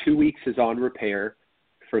 2 weeks is on repair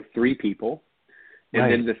for 3 people. And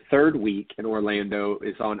then the third week in Orlando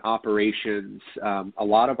is on operations. A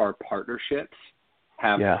lot of our partnerships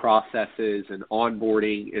have processes and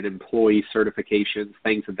onboarding and employee certifications,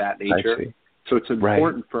 things of that nature. So it's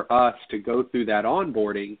important for us to go through that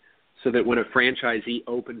onboarding so that when a franchisee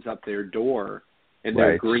opens up their door and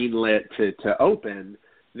they're greenlit to open,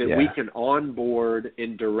 that we can onboard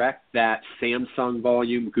and direct that Samsung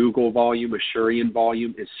volume, Google volume, Asurion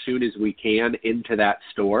volume as soon as we can into that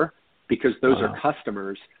store, because those are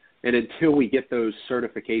customers. And until we get those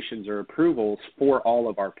certifications or approvals for all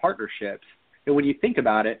of our partnerships, and when you think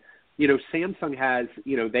about it, you know, Samsung has,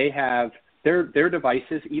 you know, they have their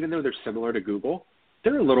devices, even though they're similar to Google,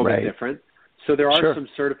 they're a little bit different. So there are some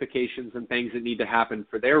certifications and things that need to happen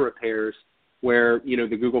for their repairs where, you know,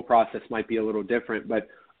 the Google process might be a little different. But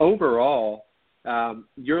overall,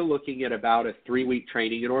 you're looking at about a 3-week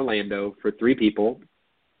training in Orlando for 3 people.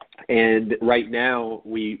 And right now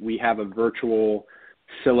we have a virtual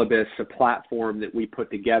syllabus, a platform that we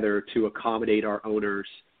put together to accommodate our owners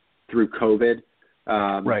through COVID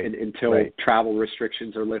until travel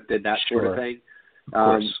restrictions are lifted, that sort of thing.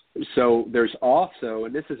 So there's also,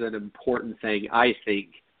 and this is an important thing, I think,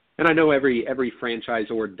 and I know every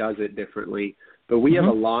franchisor does it differently, but we have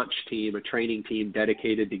a launch team, a training team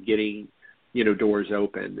dedicated to getting, you know, doors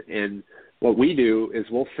open. And what we do is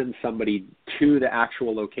we'll send somebody to the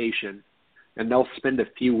actual location, and they'll spend a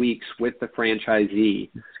few weeks with the franchisee,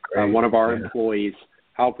 one of our employees,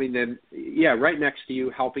 helping them, right next to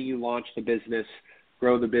you, helping you launch the business,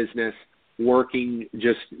 grow the business, working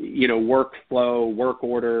just, you know, workflow, work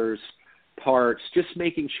orders, parts, just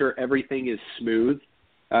making sure everything is smooth,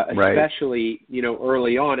 especially, you know,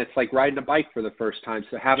 early on. It's like riding a bike for the first time.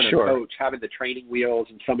 So having a coach, having the training wheels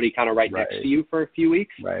and somebody kind of next to you for a few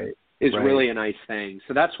weeks is really a nice thing.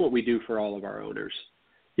 So that's what we do for all of our owners.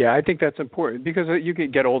 Yeah, I think that's important because you can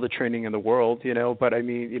get all the training in the world, you know, but I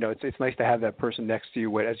mean, you know, it's nice to have that person next to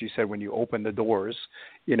you, as you said, when you open the doors,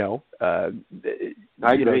 you know. I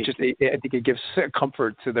agree. I think it gives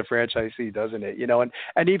comfort to the franchisee, doesn't it? You know,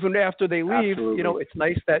 and even after they leave, you know, it's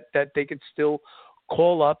nice that they could still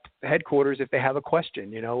call up headquarters if they have a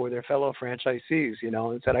question, you know, or their fellow franchisees, you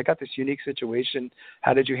know, and said, I got this unique situation.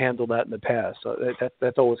 How did you handle that in the past? So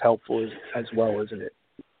that's always helpful as well, isn't it?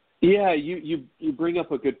 Yeah, you bring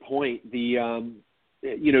up a good point. The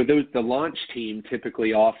you know, the launch team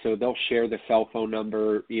typically also, they'll share the cell phone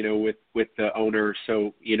number, you know, with the owner,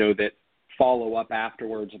 so you know that follow up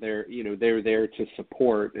afterwards. They're there to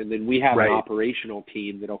support, and then we have an operational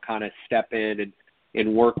team that'll kind of step in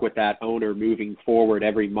and work with that owner moving forward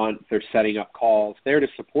every month. They're setting up calls there to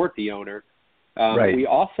support the owner. We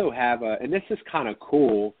also have and this is kind of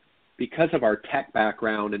cool because of our tech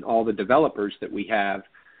background and all the developers that we have.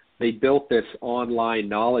 They built this online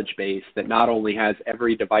knowledge base that not only has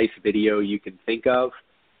every device video you can think of,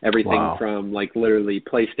 everything from like literally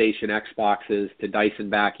PlayStation, Xboxes to Dyson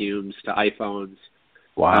vacuums to iPhones.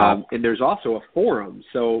 And there's also a forum.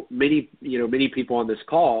 So many people on this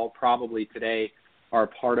call probably today are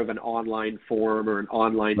part of an online forum or an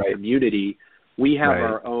online community. We have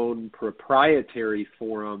our own proprietary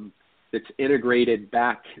forum that's integrated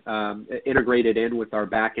in with our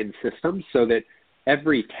back-end system so that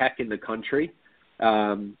every tech in the country,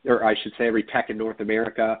 or I should say every tech in North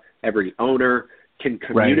America, every owner can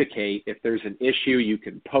communicate. If there's an issue, you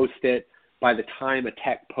can post it. By the time a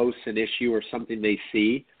tech posts an issue or something they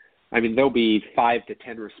see, I mean, there'll be 5 to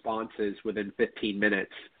 10 responses within 15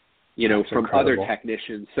 minutes, you know, from other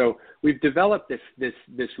technicians. So we've developed this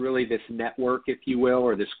network, if you will,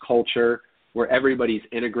 or this culture where everybody's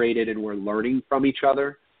integrated and we're learning from each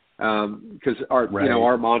other. Because our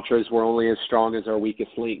mantra is we're only as strong as our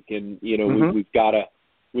weakest link, and you know we've got to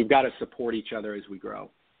support each other as we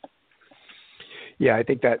grow. Yeah, I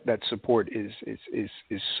think that support is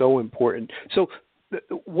so important. So,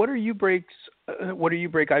 what are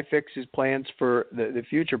uBreakiFix's plans for the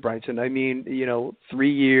future, Brynson? I mean, you know,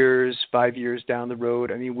 3 years, 5 years down the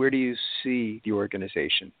road. I mean, where do you see the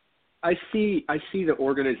organization? I see the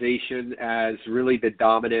organization as really the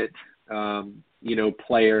dominant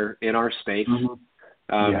player in our space,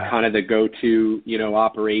 kind of the go-to, you know,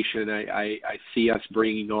 operation. I see us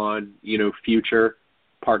bringing on, you know, future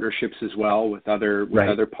partnerships as well with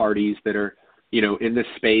other parties that are, you know, in this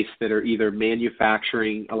space that are either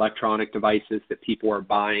manufacturing electronic devices that people are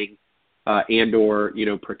buying and or, you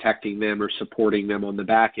know, protecting them or supporting them on the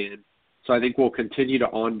back end. So I think we'll continue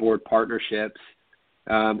to onboard partnerships.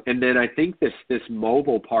 And then I think this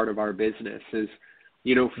mobile part of our business is,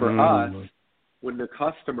 you know, for us, when the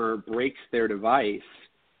customer breaks their device,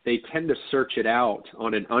 they tend to search it out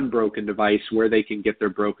on an unbroken device where they can get their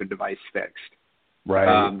broken device fixed. Right.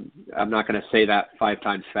 I'm not going to say that 5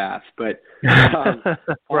 times fast, but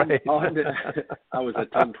right. I was a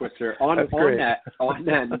tongue twister. On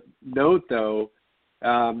that note, though,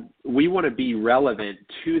 we want to be relevant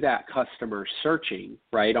to that customer searching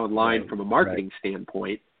right online from a marketing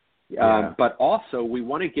standpoint. But also we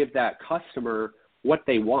want to give that customer what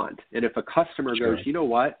they want. And if a customer goes, you know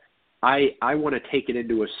what, I want to take it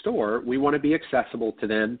into a store, we want to be accessible to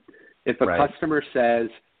them. If a customer says,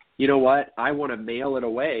 you know what, I want to mail it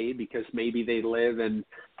away because maybe they live in,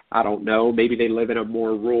 I don't know, maybe they live in a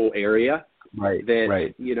more rural area.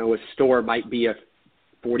 You know, a store might be a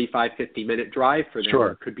 45, 50-minute drive for them.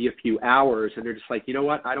 It could be a few hours, and they're just like, you know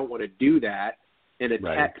what, I don't want to do that, and a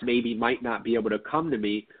tech maybe might not be able to come to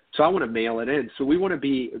me, so I want to mail it in. So we want to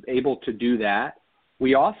be able to do that.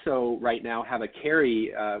 We also right now have a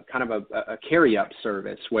carry, kind of a carry-up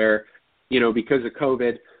service where, you know, because of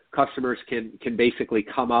COVID, customers can basically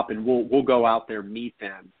come up and we'll go out there, meet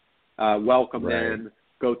them, welcome them,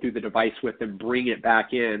 go through the device with them, bring it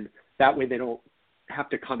back in. That way they don't have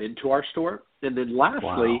to come into our store. And then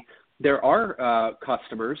lastly, there are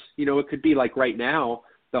customers, you know, it could be like right now,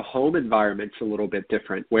 the home environment's a little bit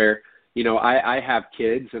different where, you know, I have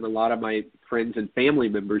kids and a lot of my friends and family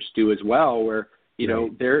members do as well where, you know,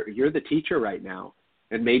 you're the teacher right now.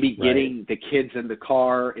 And maybe getting the kids in the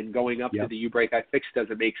car and going up to the uBreakiFix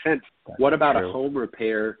doesn't make sense. What about a home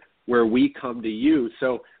repair where we come to you?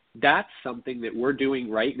 So that's something that we're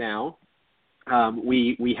doing right now.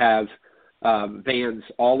 We have vans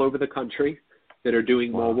all over the country that are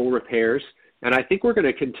doing mobile repairs. And I think we're going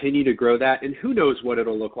to continue to grow that. And who knows what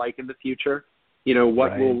it'll look like in the future. You know,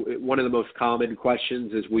 one of the most common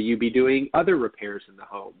questions is, will you be doing other repairs in the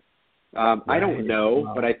home? I don't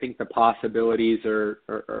know, but I think the possibilities are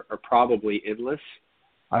probably endless.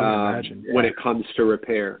 I would imagine when it comes to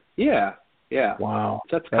repair. Wow,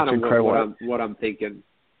 so that's kind of what I'm thinking.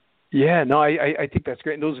 Yeah, no, I think that's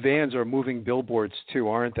great. And those vans are moving billboards too,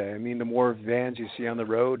 aren't they? I mean, the more vans you see on the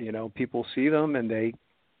road, you know, people see them and they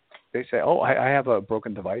say, oh, I have a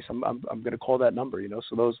broken device. I'm going to call that number, you know.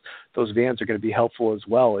 So those vans are going to be helpful as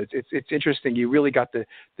well. It's interesting. You really got the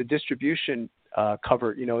distribution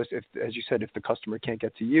covered, you know, if, as you said, if the customer can't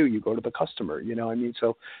get to you, you go to the customer, you know, I mean,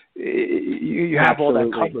 so you have all that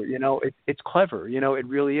covered, you know, it's clever, you know, it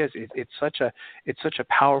really is. It's such a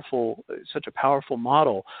powerful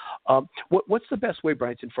model. What's the best way,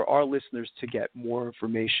 Brynson, for our listeners to get more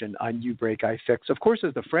information on uBreakiFix? Of course,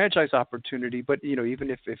 there's the franchise opportunity, but, you know, even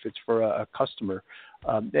if it's for a customer,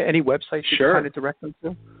 any websites you can kind of direct them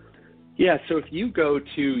to? Yeah, so if you go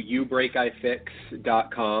to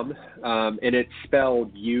uBreakiFix.com, and it's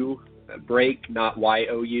spelled U-break, not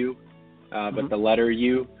Y-O-U, but the letter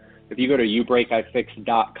U. If you go to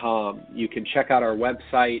uBreakiFix.com, you can check out our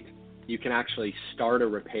website. You can actually start a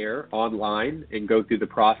repair online and go through the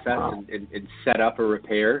process and set up a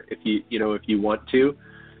repair if you want to.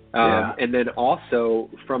 And then also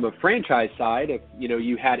from a franchise side, if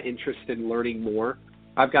you had interest in learning more,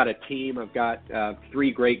 I've got a team. I've got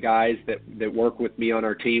 3 great guys that work with me on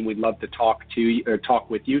our team. We'd love to talk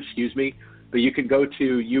with you, But you can go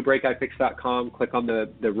to uBreakiFix.com, click on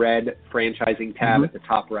the red franchising tab at the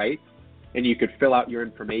top right, and you could fill out your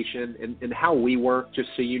information. And how we work, just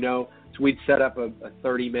so you know, so we'd set up a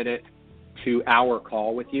 30-minute to hour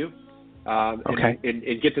call with you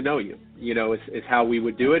and get to know you, is how we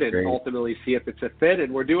would do it, and ultimately see if it's a fit.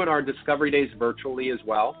 And we're doing our Discovery Days virtually as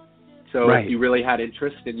well. So if you really had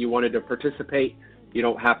interest and you wanted to participate, you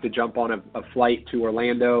don't have to jump on a flight to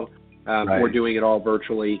Orlando. We're doing it all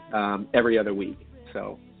virtually every other week.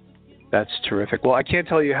 So that's terrific. Well, I can't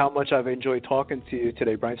tell you how much I've enjoyed talking to you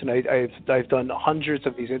today, Brynson. I've done hundreds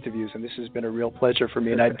of these interviews, and this has been a real pleasure for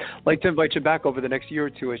me. And I'd like to invite you back over the next year or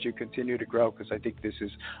two as you continue to grow, because I think this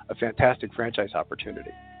is a fantastic franchise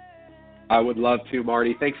opportunity. I would love to,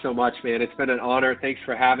 Marty. Thanks so much, man. It's been an honor. Thanks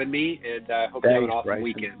for having me, and I hope you have an awesome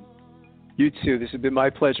weekend. You too. This has been my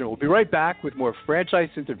pleasure. We'll be right back with more franchise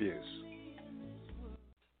interviews.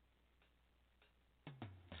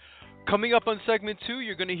 Coming up on segment 2,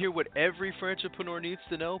 you're going to hear what every franchipreneur needs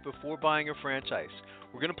to know before buying a franchise.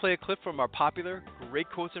 We're going to play a clip from our popular Great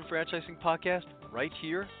Quotes in Franchising podcast right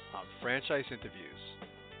here on Franchise Interviews.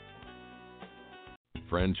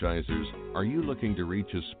 Franchisers, are you looking to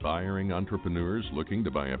reach aspiring entrepreneurs looking to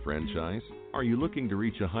buy a franchise? Are you looking to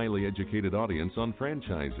reach a highly educated audience on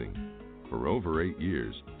franchising? For over 8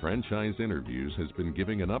 years, Franchise Interviews has been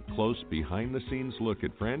giving an up-close, behind-the-scenes look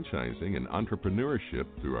at franchising and entrepreneurship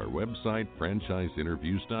through our website,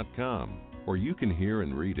 franchiseinterviews.com, where you can hear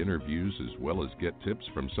and read interviews as well as get tips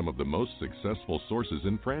from some of the most successful sources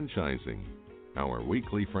in franchising. our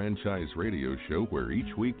weekly franchise radio show where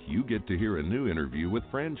each week you get to hear a new interview with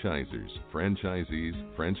franchisers,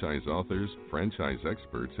 franchisees, franchise authors, franchise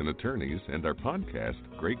experts, and attorneys, and our podcast,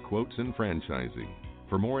 Great Quotes in Franchising.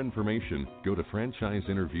 For more information, go to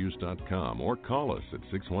franchiseinterviews.com or call us at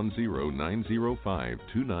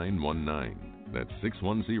 610-905-2919. That's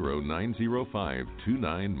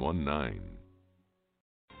 610-905-2919.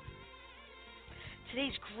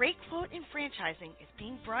 Today's Great Quote in Franchising is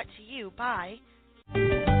being brought to you by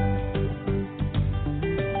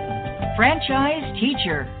Franchise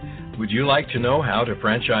Teacher. Would you like to know how to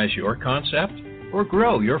franchise your concept or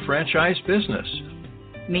grow your franchise business?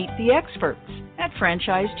 Meet the experts at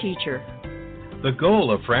Franchise Teacher. The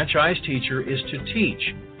goal of Franchise Teacher is to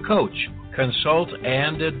teach, coach, consult,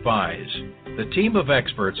 and advise. The team of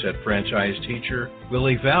experts at Franchise Teacher will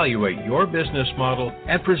evaluate your business model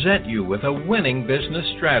and present you with a winning business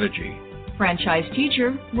strategy. Franchise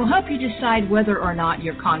Teacher will help you decide whether or not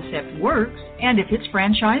your concept works and if it's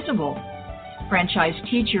franchisable. Franchise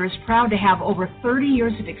Teacher is proud to have over 30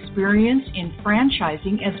 years of experience in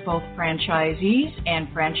franchising as both franchisees and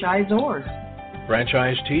franchisors.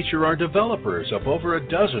 Franchise Teacher are developers of over a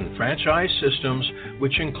dozen franchise systems,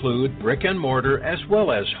 which include brick and mortar as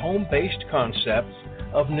well as home-based concepts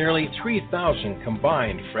of nearly 3,000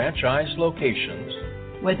 combined franchise locations.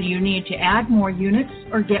 Whether you need to add more units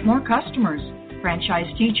or get more customers,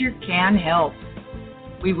 Franchise Teacher can help.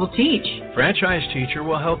 We will teach. Franchise Teacher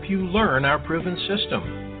will help you learn our proven system.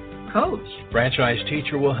 Coach. Franchise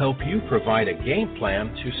Teacher will help you provide a game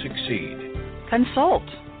plan to succeed. Consult.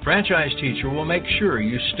 Franchise Teacher will make sure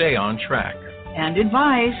you stay on track. And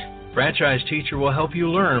advise. Franchise Teacher will help you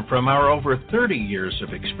learn from our over 30 years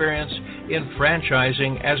of experience in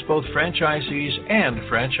franchising as both franchisees and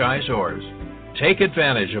franchisors. Take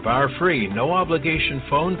advantage of our free, no-obligation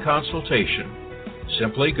phone consultation.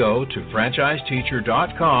 Simply go to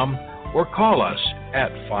franchiseteacher.com or call us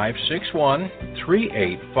at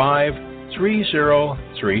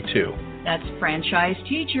 561-385-3032. That's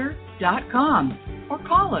franchiseteacher.com. Or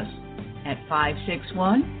call us at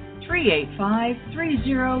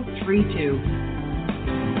 561-385-3032.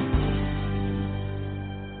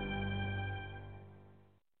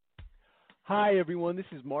 Hi, everyone. This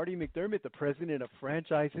is Marty McDermott, the president of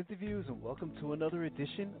Franchise Interviews, and welcome to another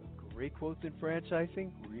edition of Great Quotes in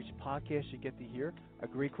Franchising, where each podcast you get to hear a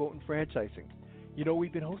great quote in franchising. You know,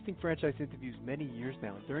 we've been hosting Franchise Interviews many years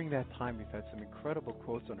now, and during that time, we've had some incredible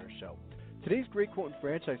quotes on our show. Today's Great Quote in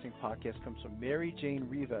Franchising podcast comes from Mary Jane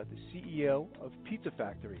Riva, the CEO of Pizza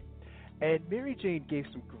Factory. And Mary Jane gave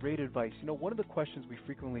some great advice. You know, one of the questions we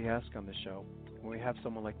frequently ask on the show when we have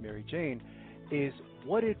someone like Mary Jane is,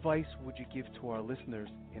 what advice would you give to our listeners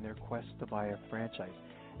in their quest to buy a franchise?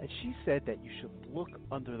 And she said that you should look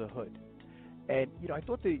under the hood. And, you know, I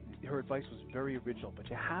thought her advice was very original, but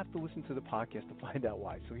you have to listen to the podcast to find out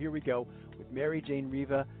why. So here we go with Mary Jane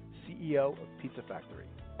Riva, CEO of Pizza Factory.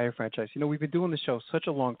 Franchise. You know, we've been doing this show such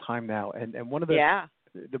a long time now, and one of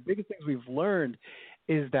the biggest things we've learned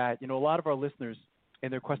is that, you know, a lot of our listeners in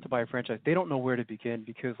their quest to buy a franchise, they don't know where to begin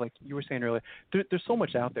because, like you were saying earlier, there's so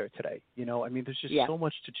much out there today. You know, I mean, there's just so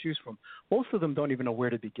much to choose from. Most of them don't even know where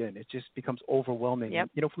to begin. It just becomes overwhelming. Yep.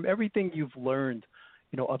 You know, from everything you've learned,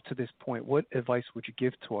 you know, up to this point, what advice would you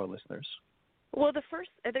give to our listeners? Well,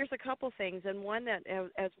 there's a couple things, and one that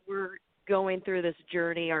as we're going through this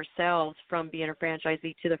journey ourselves from being a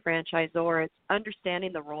franchisee to the franchisor, it's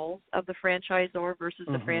understanding the roles of the franchisor versus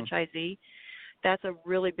the franchisee. That's a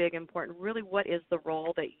really big important, really what is the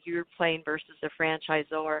role that you're playing versus the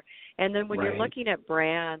franchisor. And then when you're looking at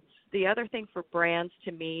brands, the other thing for brands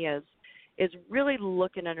to me is really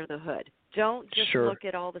looking under the hood. Don't just look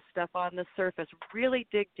at all the stuff on the surface. Really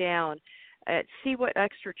dig down. See what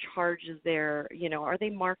extra charges there, you know, are they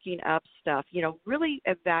marking up stuff? You know, really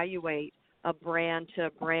evaluate a brand to a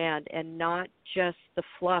brand and not just the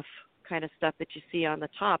fluff kind of stuff that you see on the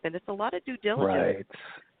top. And it's a lot of due diligence. Right.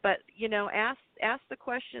 But, you know, ask the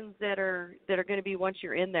questions that are going to be once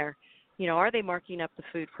you're in there. You know, are they marking up the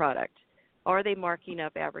food product? Are they marking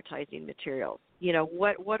up advertising materials? You know,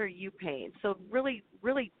 what are you paying? So really,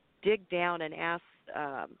 really dig down and ask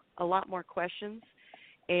a lot more questions.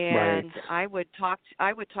 And I would talk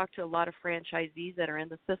to a lot of franchisees that are in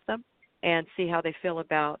the system and see how they feel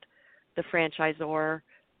about the franchisor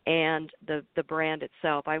and the brand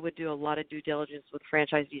itself. I would do a lot of due diligence with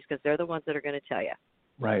franchisees because they're the ones that are going to tell you.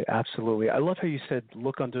 Right, absolutely. I love how you said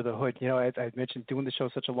look under the hood. You know, I've mentioned doing the show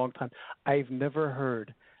such a long time. I've never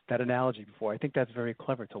heard analogy before. I think that's very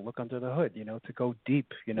clever, to look under the hood, to go deep,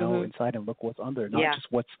 inside and look what's under, not just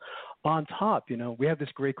what's on top. We have this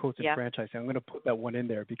great quote in franchising. I'm going to put that one in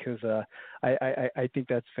there because I think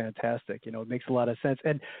that's fantastic. It makes a lot of sense.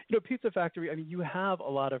 And, Pizza Factory, I mean, you have a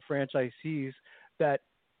lot of franchisees that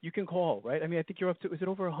you can call, right? I mean, I think you're up to, is it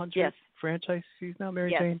over 100 franchisees now,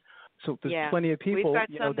 Mary Jane? So there's plenty of people, We've got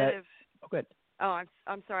some that have, oh, good. Oh,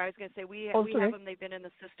 I'm sorry. I was going to say we have them. They've been in the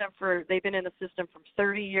system for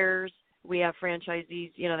 30 years. We have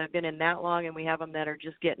franchisees, that have been in that long, and we have them that are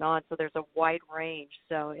just getting on. So there's a wide range.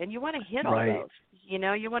 So, and you want to hit all those. You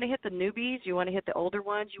want to hit the newbies. You want to hit the older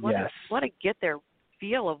ones. You want to get their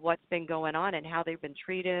feel of what's been going on and how they've been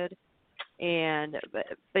treated. And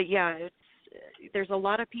but yeah, there's a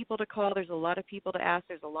lot of people to call. There's a lot of people to ask.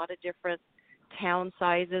 There's a lot of different town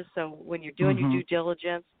sizes. So when you're doing your due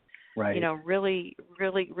diligence, really,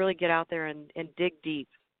 really, really get out there and dig deep.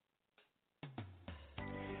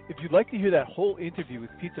 If you'd like to hear that whole interview with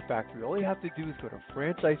Pizza Factory, all you have to do is go to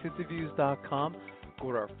franchiseinterviews.com,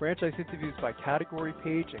 go to our franchise interviews by category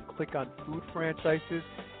page, and click on food franchises,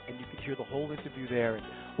 and you can hear the whole interview there. And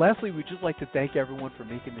lastly, we'd just like to thank everyone for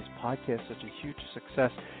making this podcast such a huge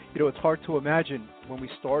success. It's hard to imagine when we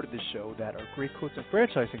started this show that our Great Quotes and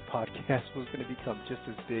Franchising podcast was going to become just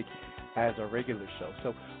as big as our regular show.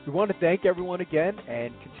 So we want to thank everyone again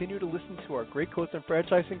and continue to listen to our Great Quotes and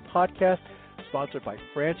Franchising podcast, sponsored by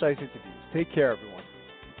Franchise Interviews. Take care, everyone.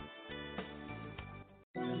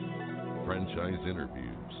 Franchise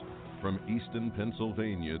Interviews. From Easton,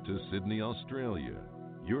 Pennsylvania to Sydney, Australia,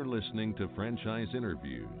 you're listening to Franchise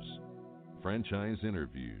Interviews. Franchise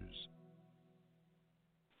Interviews.